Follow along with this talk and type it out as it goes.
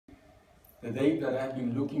the day that I've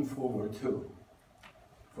been looking forward to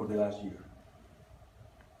for the last year,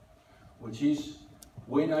 which is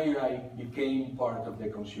when IRI became part of the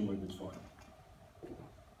Consumer Goods Forum.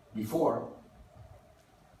 Before,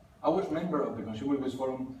 I was a member of the Consumer Goods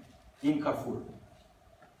Forum in Carrefour,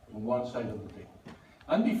 on one side of the table.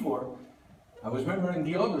 And before, I was a member on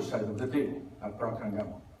the other side of the table, at Procter &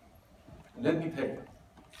 Gamble. And let me tell you,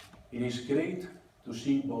 it is great to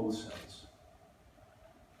see both sides.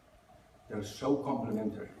 They're so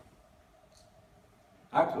complementary.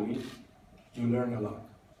 Actually, you learn a lot.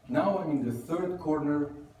 Now I'm in the third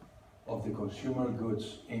corner of the consumer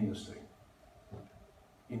goods industry,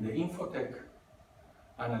 in the infotech,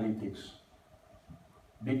 analytics,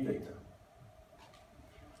 big data.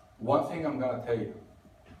 One thing I'm going to tell you,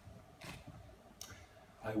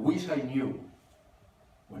 I wish I knew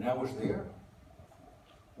when I was there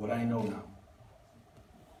what I know now.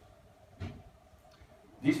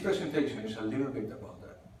 This presentation is a little bit about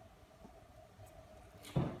that.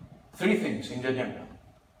 3 things in the agenda.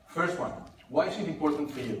 First one, why is it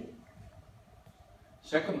important for you?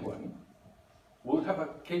 Second one, we'll have a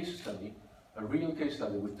case study, a real case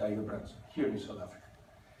study with Tiger Brands here in South Africa.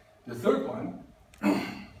 The third one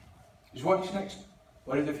is what is next?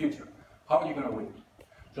 What is the future? How are you going to win?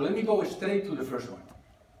 So let me go straight to the first one.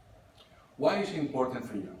 Why is it important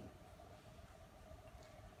for you?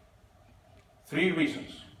 3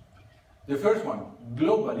 reasons. The first one,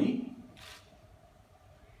 globally,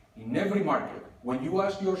 in every market, when you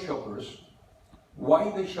ask your shoppers why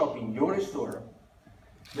they shop in your store,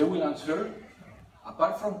 they will answer,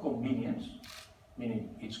 apart from convenience,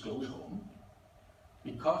 meaning it's close home,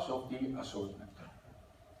 because of the assortment.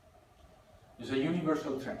 It's a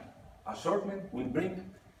universal trend. Assortment will bring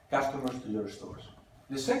customers to your stores.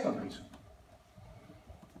 The second reason,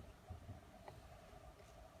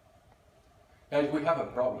 guys, we have a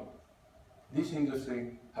problem. This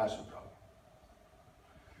industry has a problem.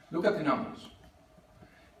 Look at the numbers.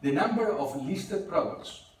 The number of listed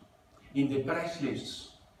products in the price lists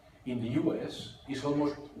in the US is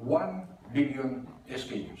almost 1 billion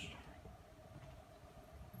SKUs.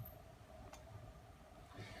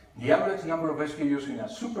 The average number of SKUs in a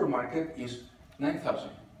supermarket is 9,000.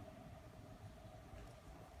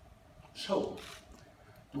 So,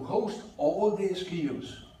 to host all the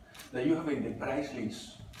SKUs that you have in the price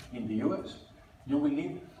list in the US, you will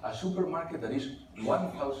need a supermarket that is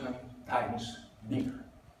 1,000 times bigger.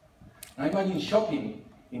 Now imagine shopping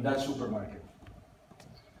in that supermarket.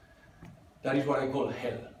 That is what I call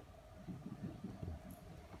hell.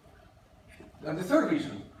 And the third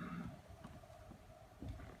reason,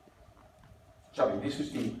 sorry, this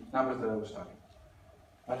is the numbers that I was talking.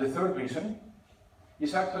 And the third reason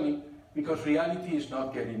is actually because reality is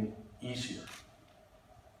not getting easier.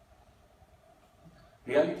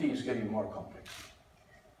 Reality is getting more complex.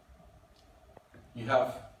 You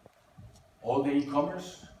have all the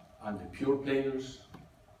e-commerce and the pure players,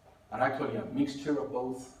 and actually a mixture of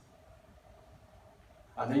both.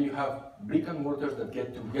 And then you have brick and mortars that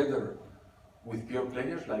get together with pure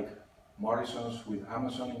players like Morrison's with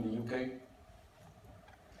Amazon in the UK,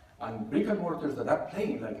 and brick and mortars that are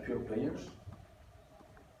playing like pure players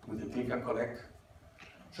with the click and collect.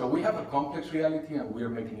 So we have a complex reality and we are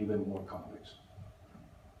making it even more complex.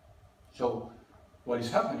 So what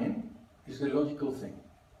is happening is the logical thing.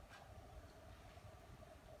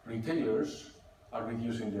 Retailers are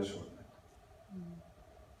reducing the assortment.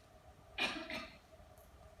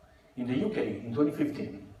 In the UK, in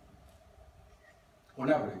 2015,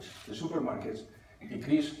 on average, the supermarkets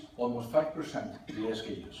decreased almost 5% the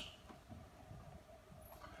SKUs.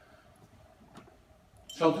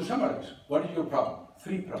 So to summarize, what is your problem?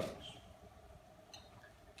 3 problems.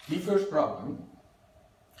 The first problem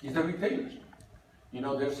is the retailers. You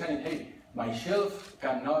know, they're saying, hey, my shelf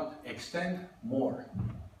cannot extend more.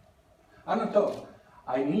 And on top,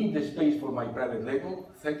 I need the space for my private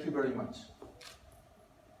label, thank you very much.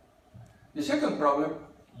 The second problem,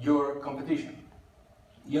 your competition.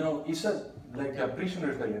 You know, it's like a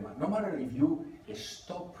prisoner's dilemma. No matter if you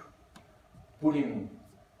stop putting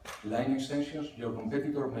line extensions, your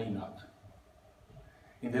competitor may not.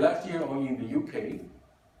 In the last year, only in the UK,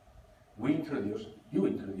 you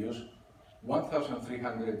introduced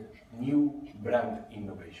 1,300 new brand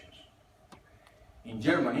innovations. In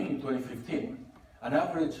Germany, in 2015, an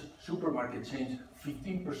average supermarket changed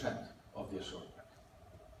 15% of the assortment.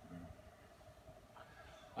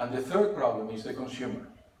 And the third problem is the consumer.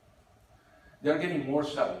 They are getting more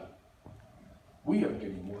savvy. We are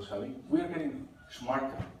getting more savvy. We are getting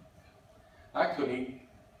smarter. Actually,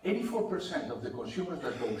 84% of the consumers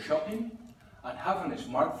that go shopping and have a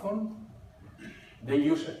smartphone, they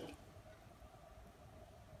use it.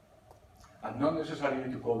 and not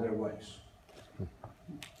necessarily to call their wives.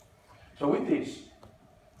 So with this,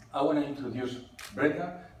 I want to introduce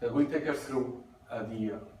Brenda, that will take us through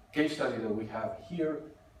the case study that we have here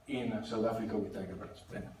in South Africa with Tiger Brands.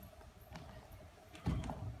 Brenda.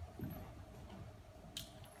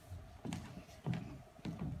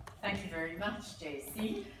 Thank you very much,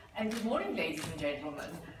 JC. And good morning, ladies and gentlemen.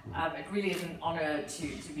 It really is an honor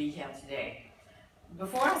to be here today.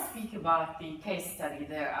 Before I speak about the case study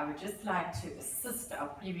there, I would just like to assist our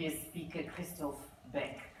previous speaker, Christoph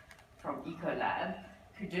Beck from Ecolab,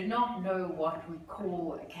 who did not know what we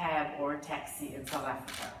call a cab or a taxi in South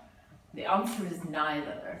Africa. The answer is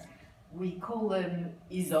neither. We call them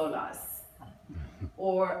Izolas,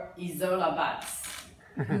 or Izola Butts,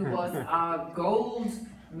 who was our gold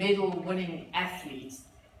medal winning athlete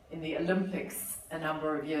in the Olympics a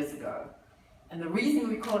number of years ago. And the reason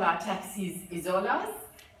we call our taxis Izolas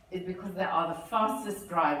is because they are the fastest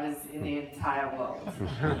drivers in the entire world.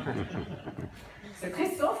 So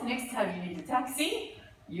Christoph, next time you need a taxi,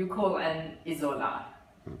 you call an Izola.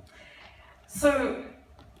 So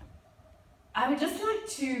I would just like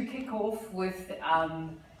to kick off with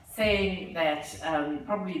saying that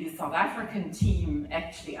probably the South African team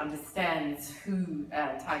actually understands who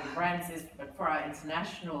Tiger Brands is, but for our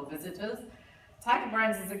international visitors, Tiger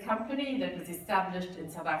Brands is a company that was established in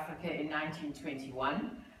South Africa in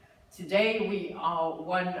 1921. Today we are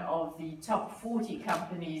one of the top 40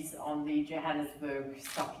 companies on the Johannesburg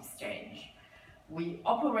Stock Exchange. We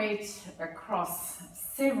operate across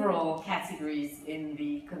several categories in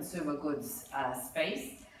the consumer goods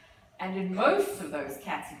space, and in most of those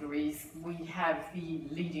categories we have the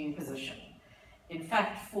leading position. In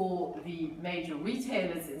fact, for the major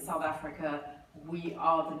retailers in South Africa, we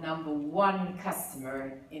are the #1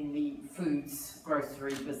 customer in the foods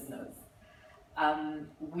grocery business.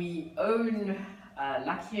 We own,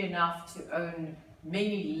 lucky enough to own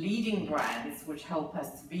many leading brands which help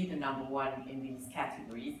us to be the #1 in these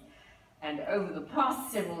categories. And over the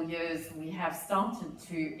past several years, we have started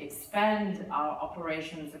to expand our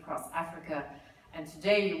operations across Africa. And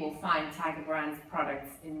today you will find Tiger Brands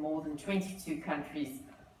products in more than 22 countries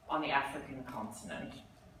on the African continent.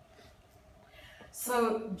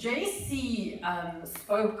 So JC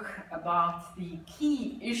spoke about the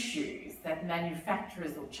key issues that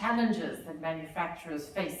manufacturers, or challenges that manufacturers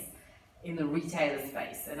face in the retailer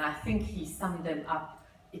space, and I think he summed them up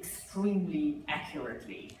extremely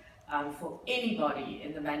accurately. For anybody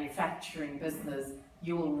in the manufacturing business,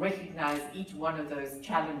 you will recognize each one of those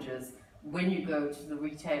challenges when you go to the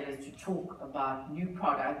retailers to talk about new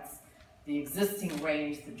products, the existing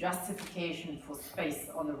range, the justification for space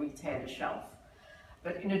on the retailer shelf.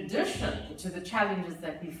 But in addition to the challenges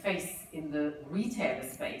that we face in the retailer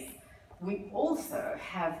space, we also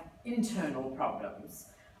have internal problems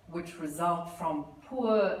which result from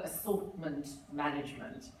poor assortment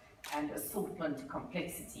management and assortment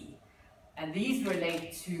complexity. And these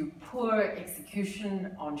relate to poor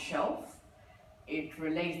execution on shelf. It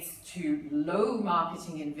relates to low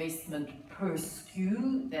marketing investment per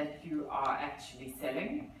SKU that you are actually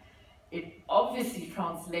selling. It obviously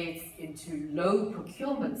translates into low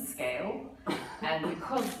procurement scale, and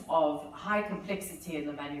because of high complexity in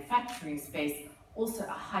the manufacturing space, also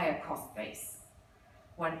a higher cost base.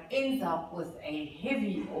 One ends up with a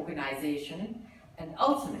heavy organization, and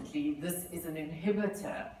ultimately this is an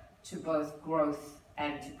inhibitor to both growth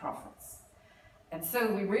and to profits. And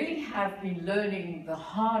so we really have been learning the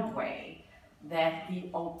hard way that the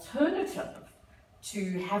alternative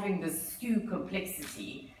to having this SKU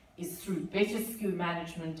complexity is through better SKU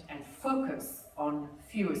management and focus on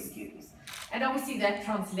fewer SKUs. And obviously that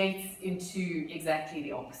translates into exactly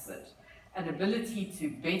the opposite. An ability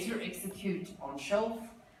to better execute on shelf,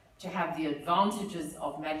 to have the advantages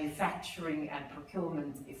of manufacturing and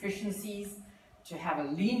procurement efficiencies, to have a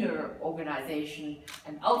leaner organization,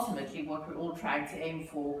 and ultimately what we're all trying to aim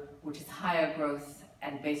for, which is higher growth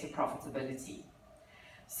and better profitability.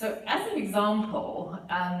 So as an example,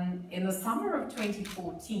 in the summer of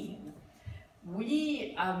 2014,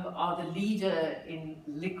 we are the leader in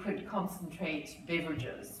liquid concentrate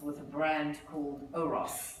beverages with a brand called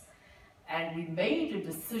Oros. And we made a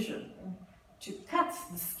decision to cut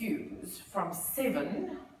the SKUs from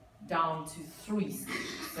 7 down to 3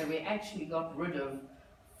 SKUs. So we actually got rid of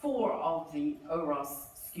 4 of the Oros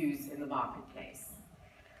SKUs in the marketplace.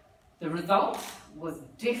 The result was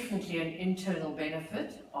definitely an internal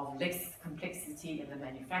benefit of less complexity in the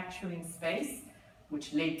manufacturing space,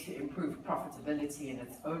 which led to improved profitability in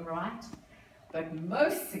its own right. But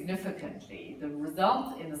most significantly, the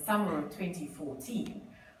result in the summer of 2014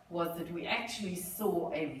 was that we actually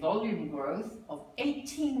saw a volume growth of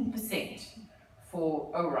 18%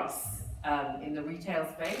 for OROS in the retail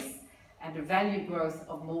space, and a value growth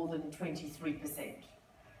of more than 23%.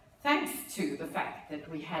 Thanks to the fact that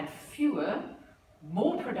we had fewer,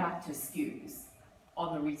 more productive SKUs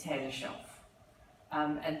on the retailer shelf.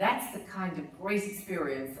 And that's the kind of great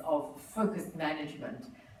experience of focused management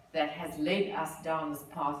that has led us down this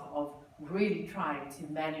path of really trying to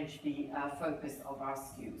manage the focus of our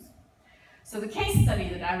SKUs. So the case study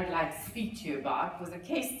that I would like to speak to you about was a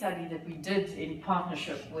case study that we did in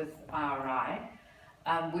partnership with IRI.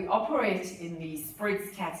 We operate in the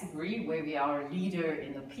spreads category, where we are a leader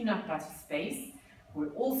in the peanut butter space. We're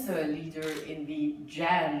also a leader in the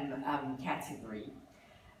jam category.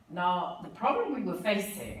 Now, the problem we were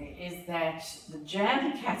facing is that the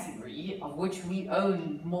jam category, of which we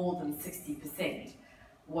own more than 60%,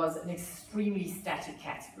 was an extremely static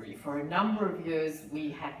category. For a number of years,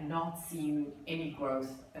 we had not seen any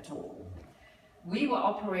growth at all. We were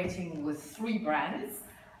operating with 3 brands: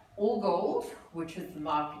 All Gold, which is the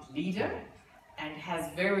market leader and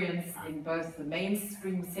has variants in both the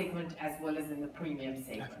mainstream segment as well as in the premium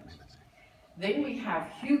segment. Then we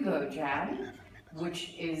have Hugo Jam,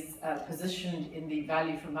 which is positioned in the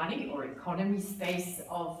value for money or economy space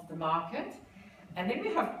of the market. And then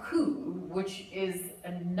we have Koo, which is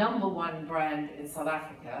a #1 brand in South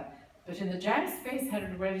Africa, but in the jam space had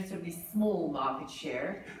a relatively small market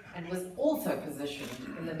share and was also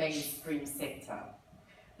positioned in the mainstream sector.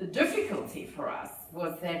 The difficulty for us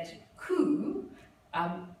was that Koo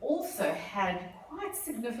also had quite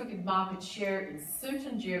significant market share in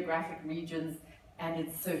certain geographic regions and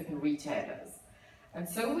in certain retailers. And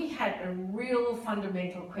so we had a real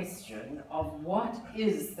fundamental question of what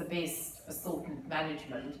is the best assortment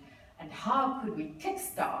management and how could we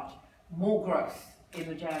kickstart more growth in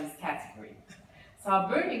the jams category. So our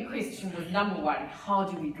burning question was, #1, how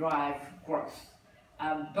do we drive growth?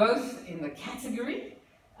 Both in the category,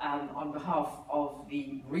 on behalf of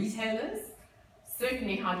the retailers,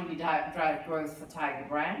 certainly how do we drive growth for Tiger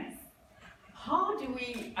Brands? How do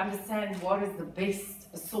we understand what is the best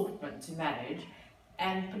assortment to manage,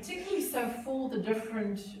 and particularly so for the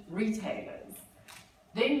different retailers?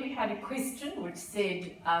 Then we had a question which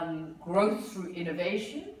said growth through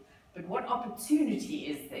innovation, but what opportunity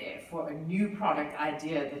is there for a new product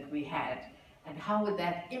idea that we had, and how would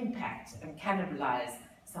that impact and cannibalize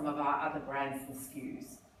some of our other brands and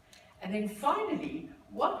SKUs? And then finally,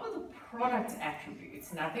 what were the product attributes?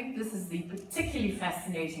 And I think this is the particularly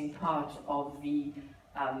fascinating part of the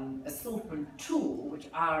assortment tool which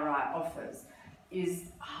IRI offers,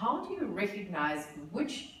 is how do you recognize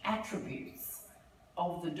which attributes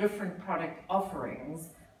of the different product offerings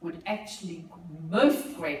would actually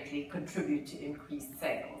most greatly contribute to increased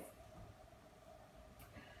sales?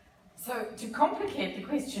 So to complicate the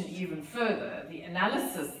question even further, the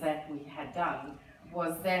analysis that we had done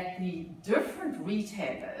was that the different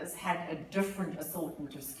retailers had a different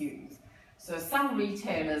assortment of SKUs. So some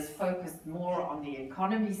retailers focused more on the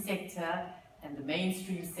economy sector and the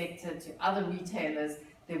mainstream sector. To other retailers,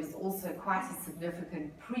 there was also quite a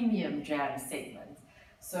significant premium jam segment.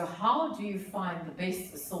 So how do you find the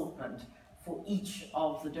best assortment for each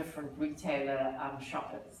of the different retailer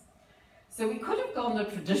shoppers? So we could have gone the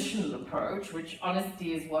traditional approach, which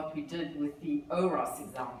honestly is what we did with the OROS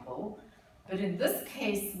example. But in this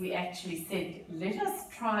case, we actually said, let us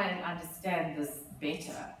try and understand this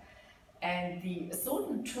better. And the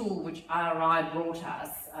assortment tool which IRI brought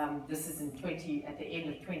us, this is at the end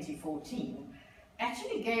of 2014,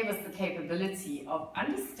 actually gave us the capability of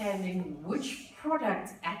understanding which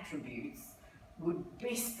product attributes would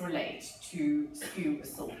best relate to SKU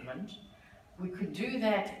assortment. We could do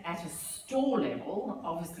that at a store level,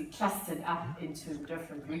 obviously clustered up into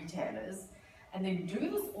different retailers, and then do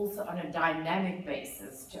this also on a dynamic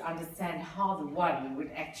basis to understand how the one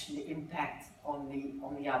would actually impact on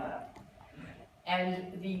the other.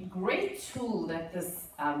 And the great tool that this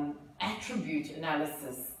attribute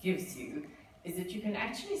analysis gives you is that you can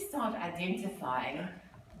actually start identifying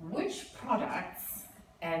which products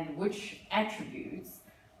and which attributes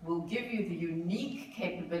will give you the unique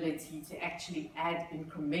capability to actually add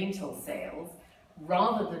incremental sales,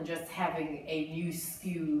 rather than just having a new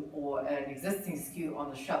SKU or an existing SKU on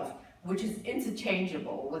the shelf, which is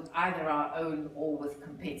interchangeable with either our own or with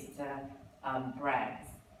competitor brands.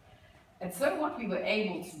 And so what we were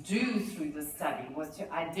able to do through this study was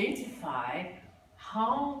to identify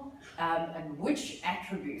how and which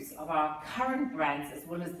attributes of our current brands, as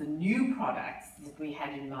well as the new products that we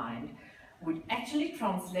had in mind, would actually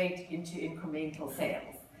translate into incremental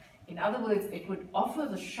sales. In other words, it would offer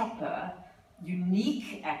the shopper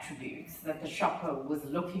unique attributes that the shopper was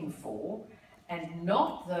looking for, and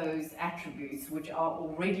not those attributes which are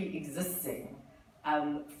already existing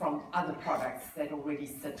from other products that already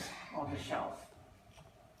sit on the shelf.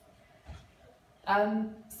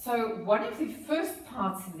 So one of the first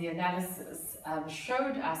parts of the analysis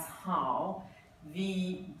showed us how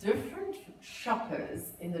the different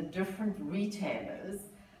shoppers in the different retailers,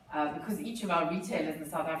 because each of our retailers in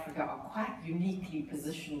South Africa are quite uniquely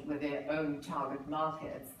positioned with their own target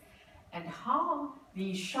markets, and how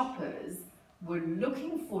the shoppers were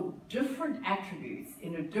looking for different attributes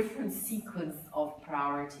in a different sequence of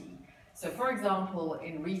priority. So for example,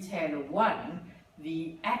 in retailer 1,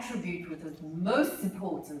 the attribute which was most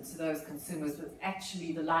important to those consumers was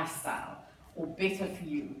actually the lifestyle, or better for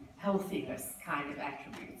you, healthiness kind of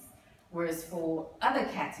attributes. Whereas for other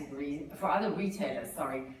categories, for other retailers,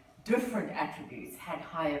 different attributes had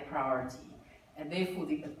higher priority. And therefore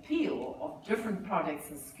the appeal of different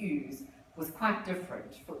products and SKUs was quite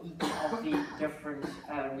different for each of the different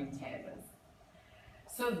retailers.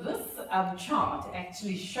 So this chart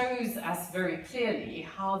actually shows us very clearly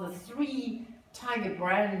how the three Tiger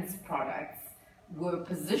Brands products were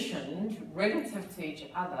positioned relative to each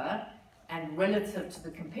other and relative to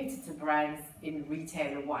the competitor brands in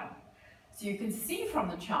retailer 1. So you can see from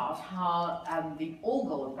the chart how the All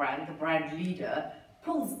Gold brand, the brand leader,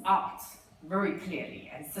 pulls out very clearly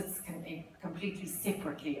and sits completely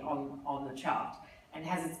separately on the chart and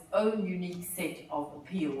has its own unique set of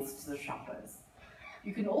appeals to the shoppers.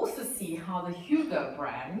 You can also see how the Hugo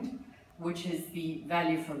brand, which is the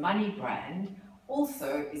value for money brand,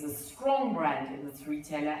 also is a strong brand in this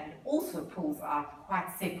retailer and also pulls out quite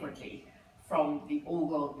separately from the All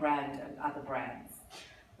Gold brand and other brands.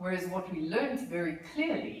 Whereas what we learned very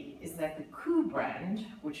clearly is that the Koo brand,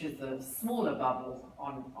 which is the smaller bubble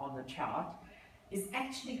on the chart, is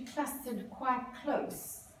actually clustered quite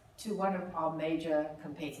close to one of our major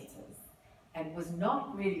competitors and was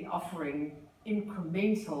not really offering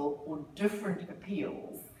incremental or different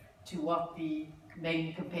appeals to what the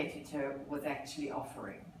main competitor was actually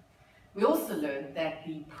offering. We also learned that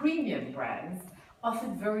the premium brands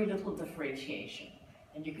offered very little differentiation,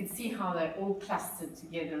 and you can see how they're all clustered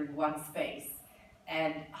together in one space,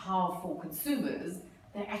 and how for consumers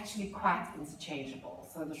they're actually quite interchangeable.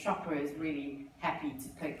 So the shopper is really happy to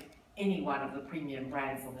pick any one of the premium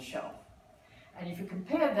brands on the shelf. And if you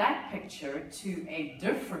compare that picture to a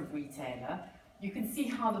different retailer, you can see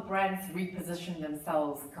how the brands reposition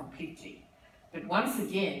themselves completely. But once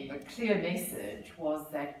again, the clear message was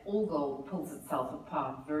that All Gold pulls itself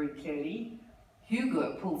apart very clearly,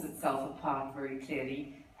 Hugo pulls itself apart very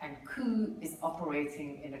clearly, and Koo is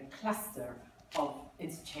operating in a cluster of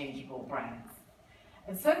interchangeable brands.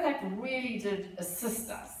 And so that really did assist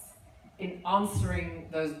us in answering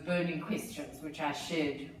those burning questions which I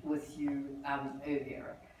shared with you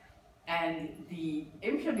earlier. And the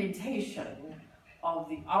implementation of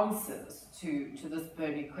the answers to this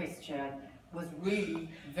burning question was really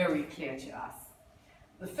very clear to us.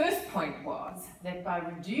 The first point was that by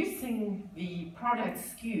reducing the product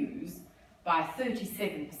SKUs by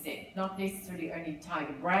 37%, not necessarily only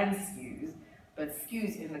Tiger Brand SKUs, but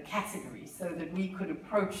SKUs in the category, so that we could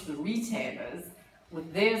approach the retailers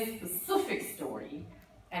with their specific story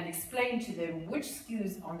and explain to them which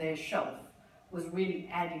SKUs on their shelf was really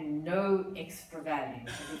adding no extra value.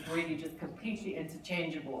 It was really just completely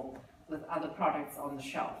interchangeable with other products on the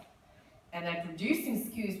shelf. And that reducing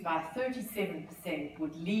SKUs by 37%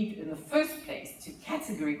 would lead in the first place to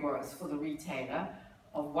category growth for the retailer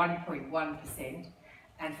of 1.1%,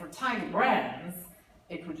 and for Tiger Brands,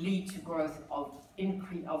 it would lead to growth of in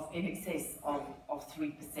excess of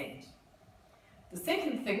 3%. The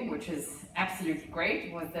second thing, which is absolutely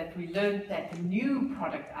great, was that we learned that the new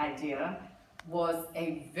product idea was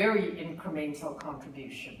a very incremental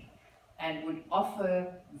contribution and would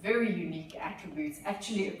offer very unique attributes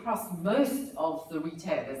actually across most of the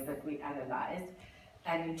retailers that we analyzed,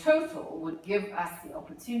 and in total would give us the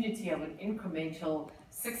opportunity of an incremental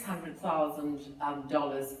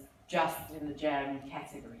 $600,000 just in the jam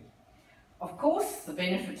category. Of course, the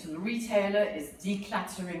benefit to the retailer is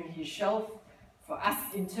decluttering his shelf, for us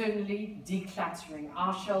internally, decluttering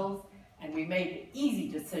our shelves, and we made the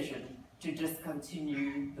easy decision to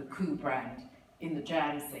discontinue the Koo brand in the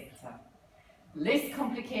jam sector. Less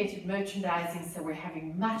complicated merchandising, so we're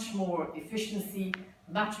having much more efficiency,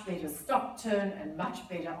 much better stock turn, and much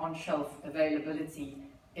better on-shelf availability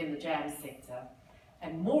in the jam sector,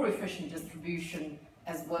 and more efficient distribution,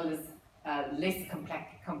 as well as less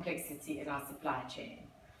complexity in our supply chain.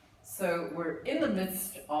 So we're in the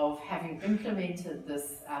midst of having implemented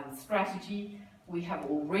this strategy. We have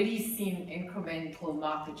already seen incremental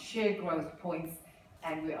market share growth points,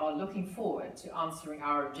 and we are looking forward to answering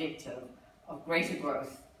our objective of greater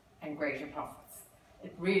growth and greater profits.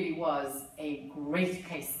 It really was a great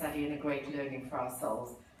case study and a great learning for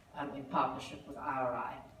ourselves in partnership with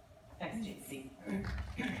IRI. Thanks, Jesse.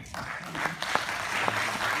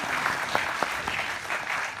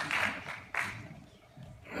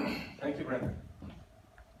 Thank you, Brenda.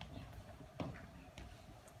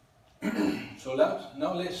 So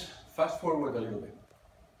now let's fast forward a little bit.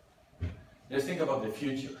 Let's think about the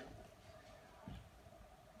future.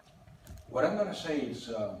 What I'm going to say is,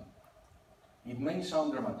 it may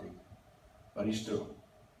sound dramatic, but it's true.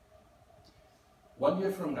 1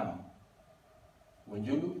 year from now, when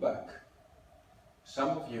you look back, some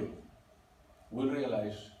of you will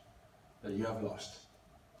realize that you have lost.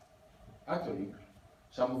 Actually,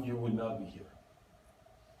 some of you will not be here.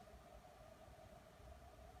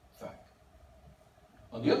 Fact.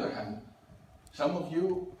 On the other hand, some of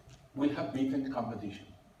you will have beaten competition,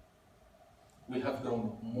 will have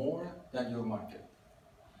grown more than your market,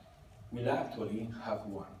 will actually have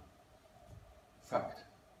won. Fact.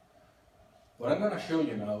 What I'm going to show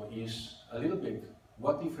you now is a little bit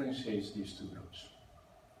what differentiates these two groups.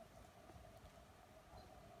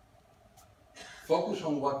 Focus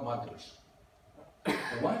on what matters.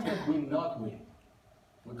 The ones that will not win,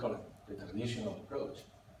 we call it the traditional approach,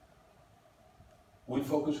 will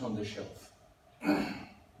focus on the shelf.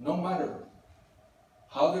 No matter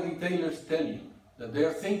how the retailers tell you that they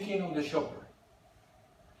are thinking on the shopper,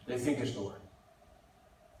 they think a store.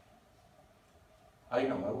 I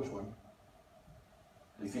know, I was one.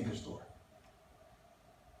 They think a store.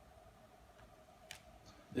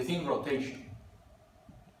 They think rotation.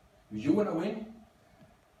 If you want to win,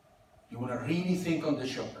 you want to really think on the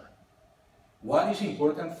shopper. What is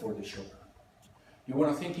important for the shopper? You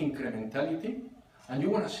want to think incrementality, and you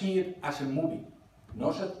want to see it as a movie,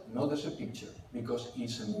 not as a picture, because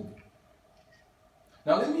it's a movie.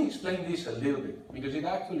 Now let me explain this a little bit, because it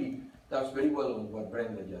actually does very well on what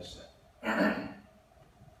Brenda just said.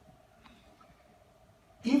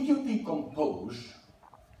 If you decompose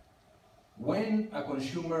when a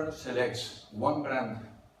consumer selects one brand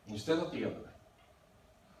instead of the other,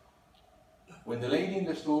 when the lady in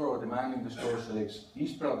the store or the man in the store selects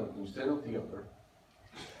this product instead of the other,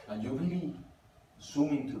 and you really zoom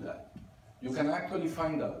into that, you can actually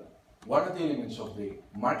find out what are the elements of the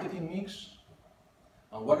marketing mix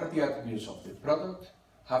and what are the attributes of the product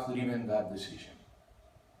have driven that decision.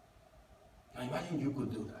 Now imagine you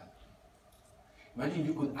could do that. Imagine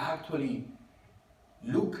you could actually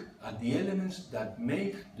look at the elements that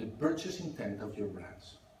make the purchase intent of your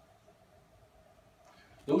brands.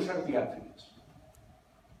 Those are the attributes.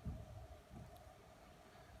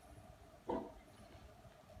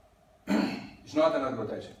 It's not an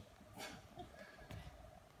advertising.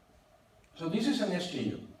 So this is an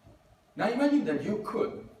SKU. Now imagine that you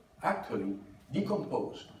could actually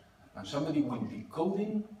decompose, and somebody will be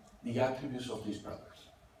coding the attributes of these products,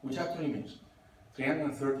 which actually means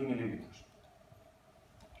 330 milliliters,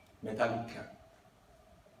 metallic can,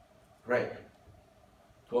 red,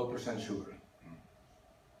 12% sugar,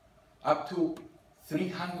 up to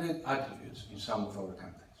 300 attributes in some of our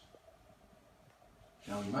countries.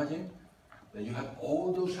 Now imagine that you have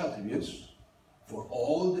all those attributes for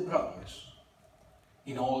all the products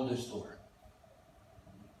in all the store.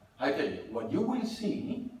 I tell you, what you will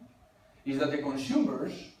see is that the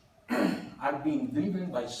consumers are being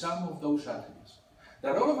driven by some of those attributes.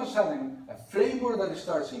 That all of a sudden, a flavor that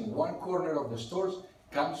starts in one corner of the stores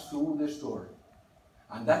comes through the store.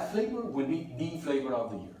 And that flavor will be the flavor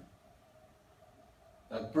of the year.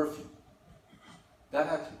 That perfume, that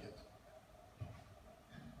attribute.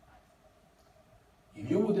 If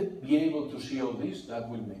you would be able to see all this, that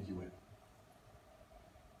will make you win.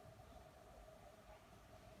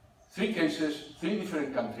 3 cases, 3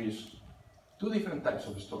 different countries, 2 different types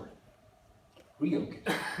of store. Real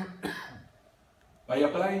case. By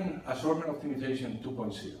applying assortment optimization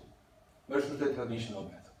 2.0 versus the traditional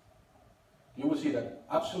method, you will see that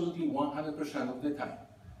absolutely 100% of the time,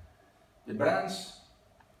 the brands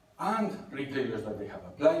and retailers that they have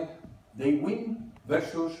applied, they win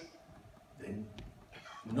versus the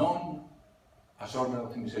non-assortment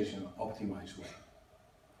optimization optimized way.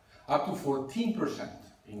 Up to 14%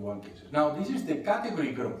 in one case. Now this is the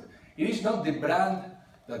category growth. It is not the brand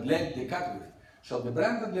that led the category. So the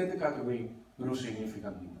brand that led the category grew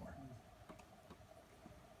significantly more.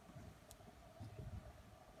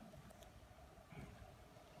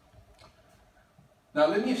 Now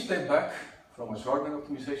let me step back from assortment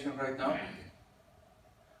optimization right now,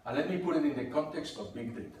 and let me put it in the context of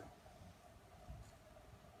big data.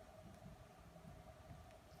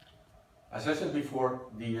 As I said before,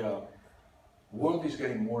 the world is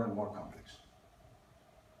getting more and more complex.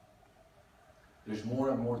 There's more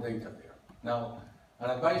and more data there. Now, an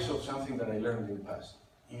advice of something that I learned in the past.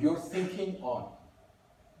 If you're thinking on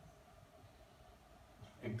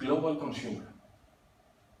a global consumer,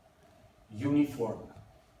 uniform,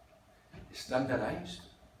 standardized,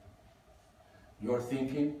 you're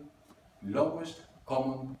thinking lowest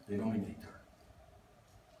common denominator.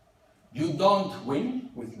 You don't win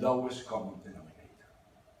with lowest common denominator.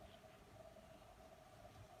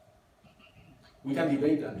 We can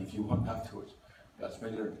debate that if you want afterwards. That's my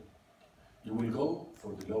learning. You will go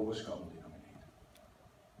for the lowest common denominator.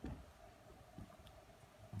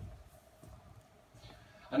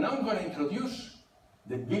 And now I'm going to introduce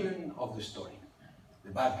the villain of the story,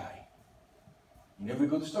 the bad guy. In every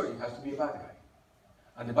good story, it has to be a bad guy.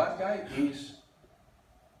 And the bad guy is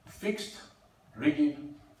fixed, rigid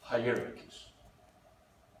hierarchies.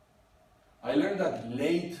 I learned that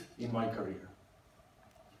late in my career.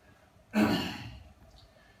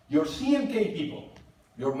 Your CMK people,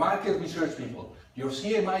 your market research people, your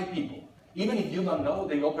CMI people, even if you don't know,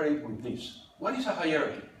 they operate with this. What is a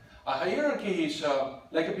hierarchy? A hierarchy is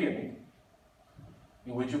like a pyramid,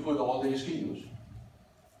 in which you put all the SKUs,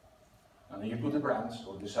 and then you put the brands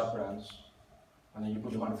or the sub-brands, and then you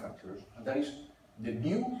put the manufacturers, and that is the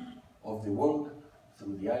view of the world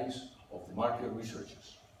through the eyes of the market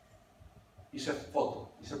researchers. It's a photo,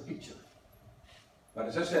 it's a picture. But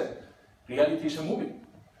as I said, reality is a movie.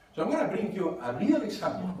 So I'm going to bring you a real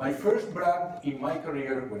example. My first brand in my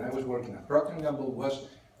career when I was working at Procter & Gamble was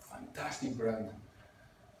a fantastic brand.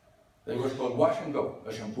 It was called Wash and Go,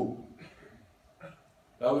 a shampoo.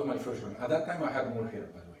 That was my first one. At that time I had more hair,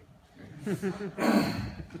 by the way.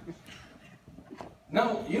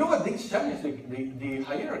 Now, you know what, this challenged the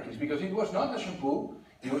hierarchies, because it was not a shampoo,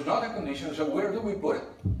 it was not a conditioner, so where do we put it?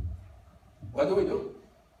 What do we do?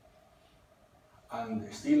 And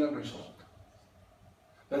still a result.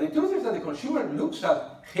 But the truth is that the consumer looks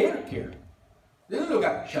at hair care. They don't look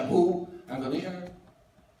at shampoo and conditioner.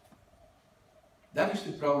 That is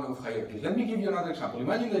the problem of hierarchies. Let me give you another example.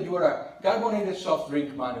 Imagine that you are a carbonated soft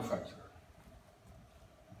drink manufacturer.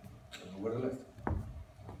 Over the left.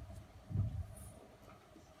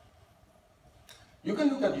 You can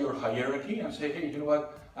look at your hierarchy and say, hey, you know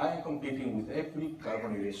what? I am competing with every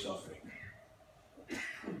carbonated soft drink.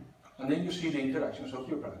 And then you see the interactions of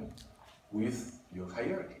your brand with your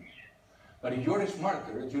hierarchy. But if you're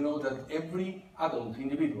smarter, you know that every adult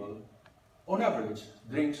individual, on average,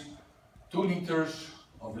 drinks 2 liters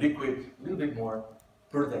of liquid, a little bit more,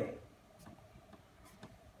 per day.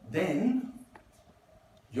 Then,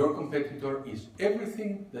 your competitor is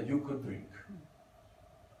everything that you could drink.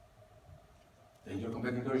 Then your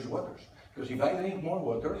competitor is waters. Because if I drink more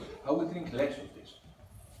water, I will drink less of this.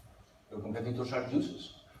 Your competitors are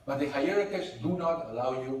juices. But the hierarchies do not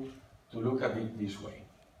allow you to look at it this way.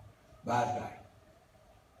 Bad guy.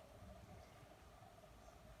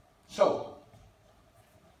 So,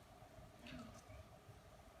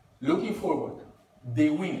 looking forward, the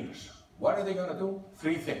winners, what are they going to do?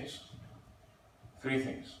 3 things. 3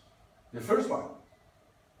 things. The first one,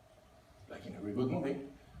 like in every good movie,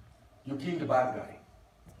 you kill the bad guy.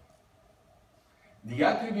 The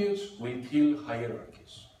attributes will kill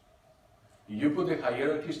hierarchies. You put the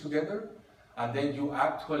hierarchies together, and then you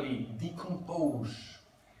actually decompose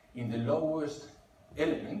in the lowest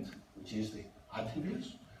element, which is the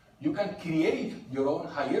attributes. You can create your own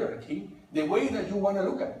hierarchy the way that you want to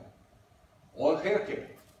look at it. All hair care,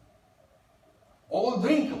 all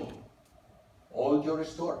drinkable, all your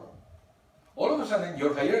store. All of a sudden,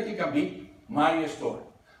 your hierarchy can be my store.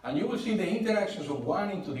 And you will see the interactions of one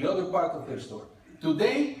into the other part of their store.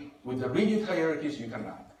 Today, with the rigid hierarchies, you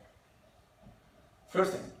cannot.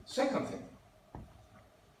 First thing. Second thing.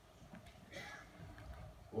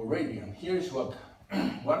 Already, and here's what,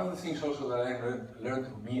 one of the things also that I learned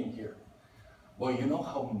from being here. Boy, you know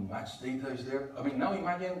how much data is there? I mean, now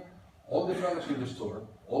imagine all the products in the store,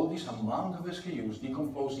 all this amount of SKUs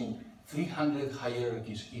decomposed in 300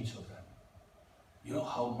 hierarchies, each of them. You know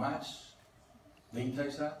how much data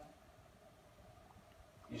is that?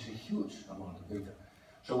 It's a huge amount of data.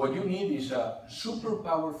 So what you need is a super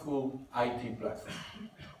powerful IT platform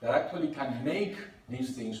that actually can make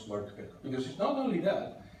these things work together. Because it's not only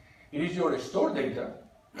that, it is your store data,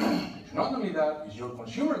 it's not only that, it's your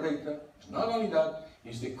consumer data, it's not only that,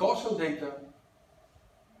 it's the causal data,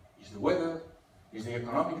 it's the weather, it's the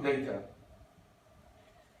economic data,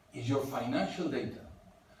 it's your financial data.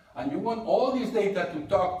 And you want all this data to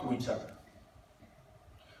talk to each other.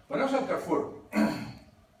 When I was at Carrefour,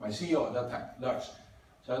 my CEO at that time, Lars,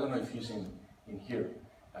 so I don't know if he's in here,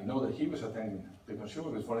 I know that he was attending the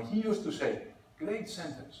Consumer Goods Forum. He used to say, great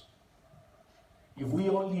sentence, if we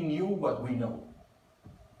only knew what we know.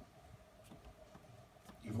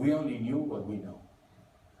 If we only knew what we know.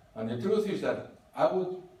 And the truth is that I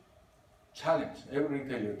would challenge every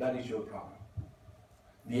retailer, that is your problem.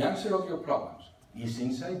 The answer of your problems is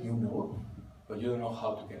inside, you know, but you don't know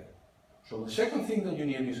how to get it. So the second thing that you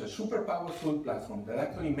need is a super powerful platform that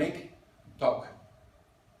actually talk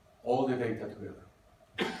all the data together.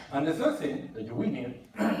 And the third thing that you will need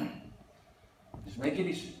is make it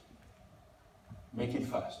easy. Make it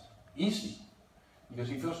fast. Easy. Because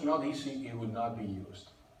if it's not easy, it will not be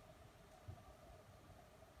used.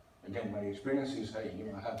 Again, my experience is, hey,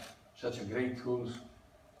 I had such a great tools,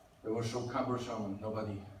 they were so cumbersome and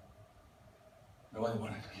nobody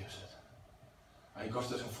wanted to use it. And it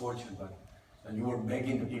cost us a fortune, but and you were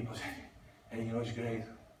begging the people, saying, hey, it's great,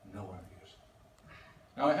 no one used it.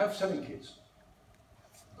 Now I have 7 kids,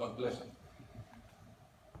 God bless them.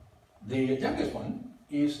 The youngest one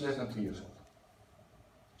is less than 2 years old.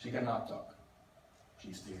 She cannot talk.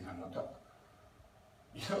 She still cannot talk.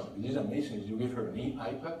 It is amazing. You give her an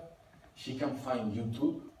iPad, she can find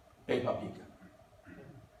YouTube, Peppa Pig.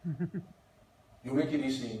 You make it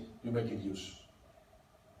easy, you make it use.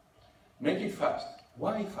 Make it fast.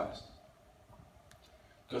 Why fast?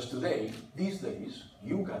 Because these days,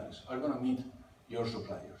 you guys are going to meet your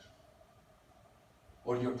suppliers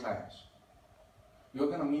or your clients. You're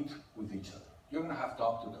going to meet with each other. You're going to have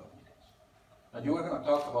top-to-top meetings. And you are going to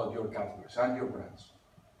talk about your categories and your brands.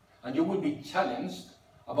 And you will be challenged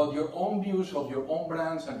about your own views of your own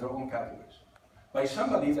brands and your own categories by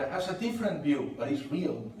somebody that has a different view, but is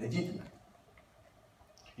real, legitimate.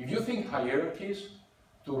 If you think hierarchies,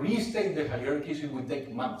 to restate the hierarchies, it will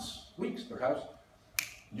take months, weeks perhaps.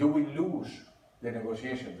 You will lose the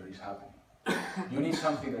negotiation that is happening. You need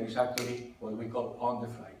something that is actually what we call on the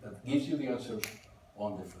fly, that gives you the answers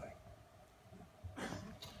on the fly.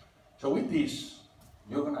 So with this,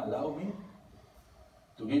 you're going to allow me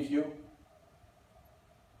to give you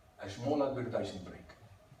a small advertising break.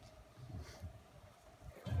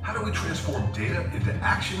 How do we transform data into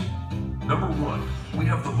action? Number 1, we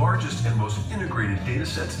have the largest and most integrated data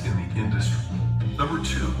sets in the industry. Number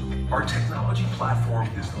 2, our technology platform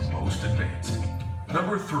is the most advanced.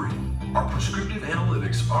 Number 3, our prescriptive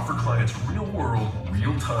analytics offer clients real-world,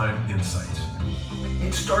 real-time insights.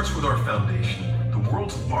 It starts with our foundation, the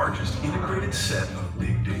world's largest integrated set of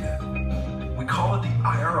big data. We call it the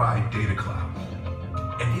IRI Data Cloud,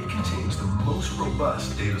 and it contains the most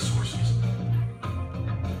robust data sources.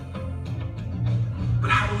 But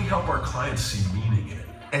how do we help our clients see meaning in it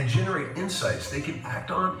and generate insights they can act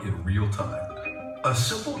on in real time? A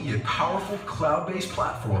simple yet powerful cloud-based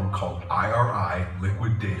platform called IRI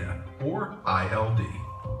Liquid Data, or ILD.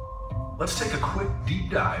 Let's take a quick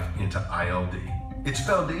deep dive into ILD. Its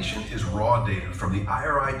foundation is raw data from the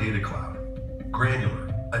IRI Data Cloud,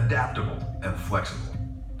 granular, adaptable, and flexible.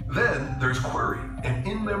 Then there's Query, an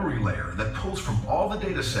in-memory layer that pulls from all the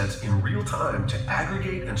data sets in real time to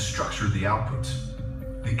aggregate and structure the outputs.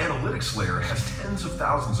 The analytics layer has tens of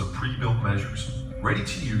thousands of pre-built measures, ready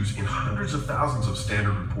to use in hundreds of thousands of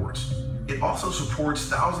standard reports. It also supports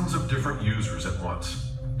thousands of different users at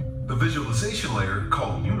once. The visualization layer,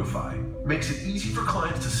 called Unify, makes it easy for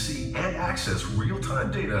clients to see and access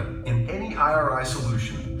real-time data in any IRI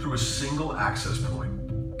solution through a single access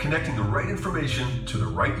point, connecting the right information to the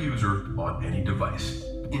right user on any device.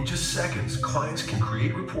 In just seconds, clients can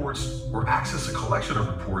create reports or access a collection of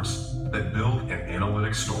reports that build an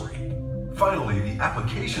analytic story. Finally, the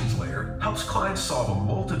applications layer helps clients solve a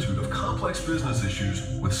multitude of complex business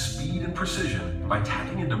issues with speed and precision by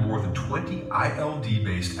tapping into more than 20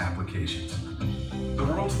 ILD-based applications. The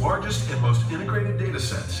world's largest and most integrated data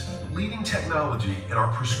sets, leading technology, and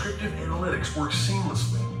our prescriptive analytics work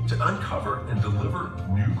seamlessly to uncover and deliver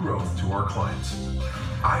new growth to our clients.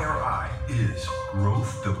 IRI is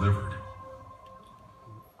growth delivered.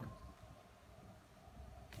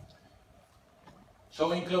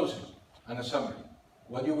 So in closing, and a summary,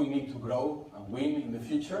 what you will need to grow and win in the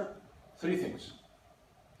future? 3 things.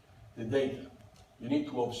 The data. You need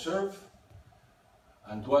to observe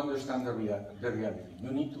and to understand the reality.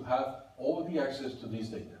 You need to have all the access to this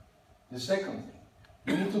data. The second thing,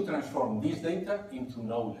 you need to transform this data into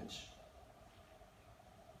knowledge.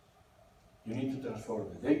 You need to transform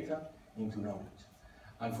the data into knowledge.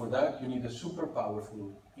 And for that, you need a super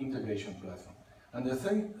powerful integration platform. And the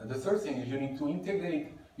third thing is you need to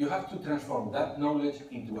integrate, you have to transform that knowledge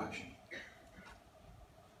into action.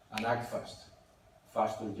 And act fast.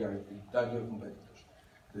 Faster than your competitors.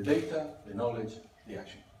 The data, the knowledge, the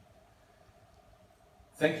action.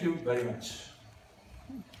 Thank you very much.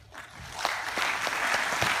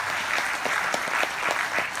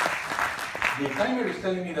 The timer is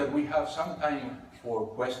telling me that we have some time for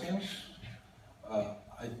questions.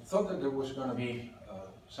 I thought that there was going to be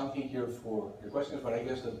something here for the questions, but I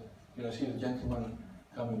guess that I see the gentleman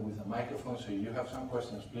coming with a microphone, so if you have some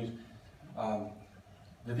questions, please.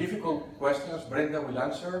 The difficult questions, Brenda will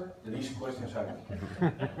answer. The easy questions, I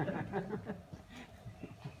will.